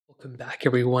Welcome back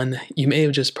everyone. You may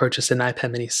have just purchased an iPad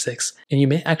mini 6 and you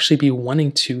may actually be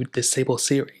wanting to disable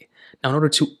Siri. Now in order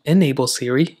to enable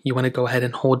Siri, you want to go ahead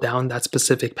and hold down that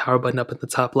specific power button up at the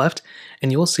top left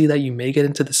and you'll see that you may get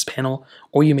into this panel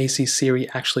or you may see Siri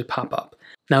actually pop up.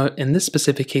 Now in this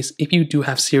specific case, if you do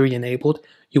have Siri enabled,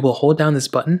 you will hold down this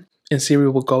button and Siri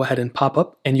will go ahead and pop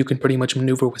up and you can pretty much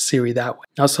maneuver with Siri that way.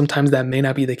 Now sometimes that may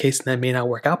not be the case and that may not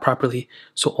work out properly,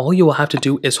 so all you will have to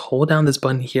do is hold down this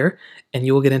button here and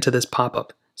you will get into this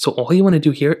pop-up. So all you want to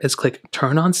do here is click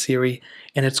turn on Siri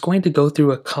and it's going to go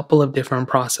through a couple of different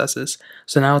processes.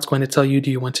 So now it's going to tell you,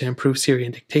 do you want to improve Siri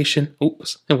in dictation?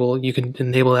 Oops, well you can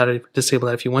enable that or disable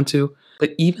that if you want to.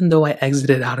 But even though I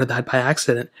exited out of that by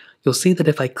accident, you'll see that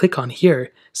if I click on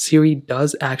here, Siri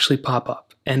does actually pop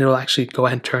up and it'll actually go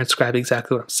ahead and transcribe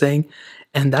exactly what I'm saying.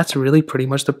 And that's really pretty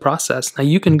much the process. Now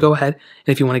you can go ahead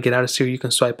and if you want to get out of Siri, you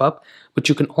can swipe up, but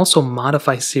you can also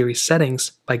modify Siri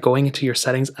settings by going into your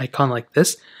settings icon like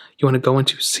this. You want to go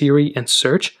into Siri and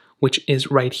search, which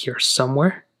is right here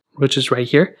somewhere, which is right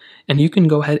here. And you can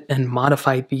go ahead and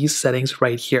modify these settings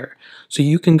right here. So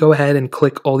you can go ahead and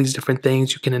click all these different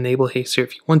things. You can enable Hey Siri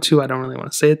if you want to. I don't really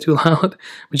want to say it too loud,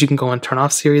 but you can go and turn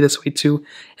off Siri this way too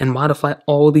and modify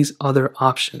all these other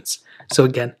options. So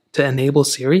again, to enable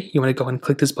Siri, you want to go and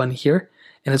click this button here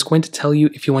and it's going to tell you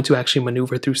if you want to actually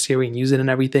maneuver through Siri and use it and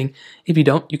everything. If you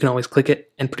don't, you can always click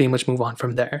it and pretty much move on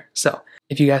from there. So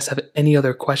if you guys have any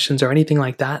other questions or anything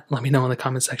like that, let me know in the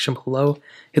comment section below.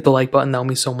 Hit the like button, that would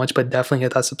mean so much, but definitely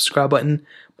hit that subscribe button.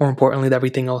 More importantly than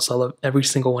everything else, I love every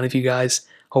single one of you guys.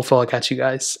 Hopefully I'll catch you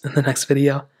guys in the next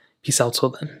video. Peace out till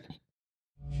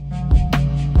then.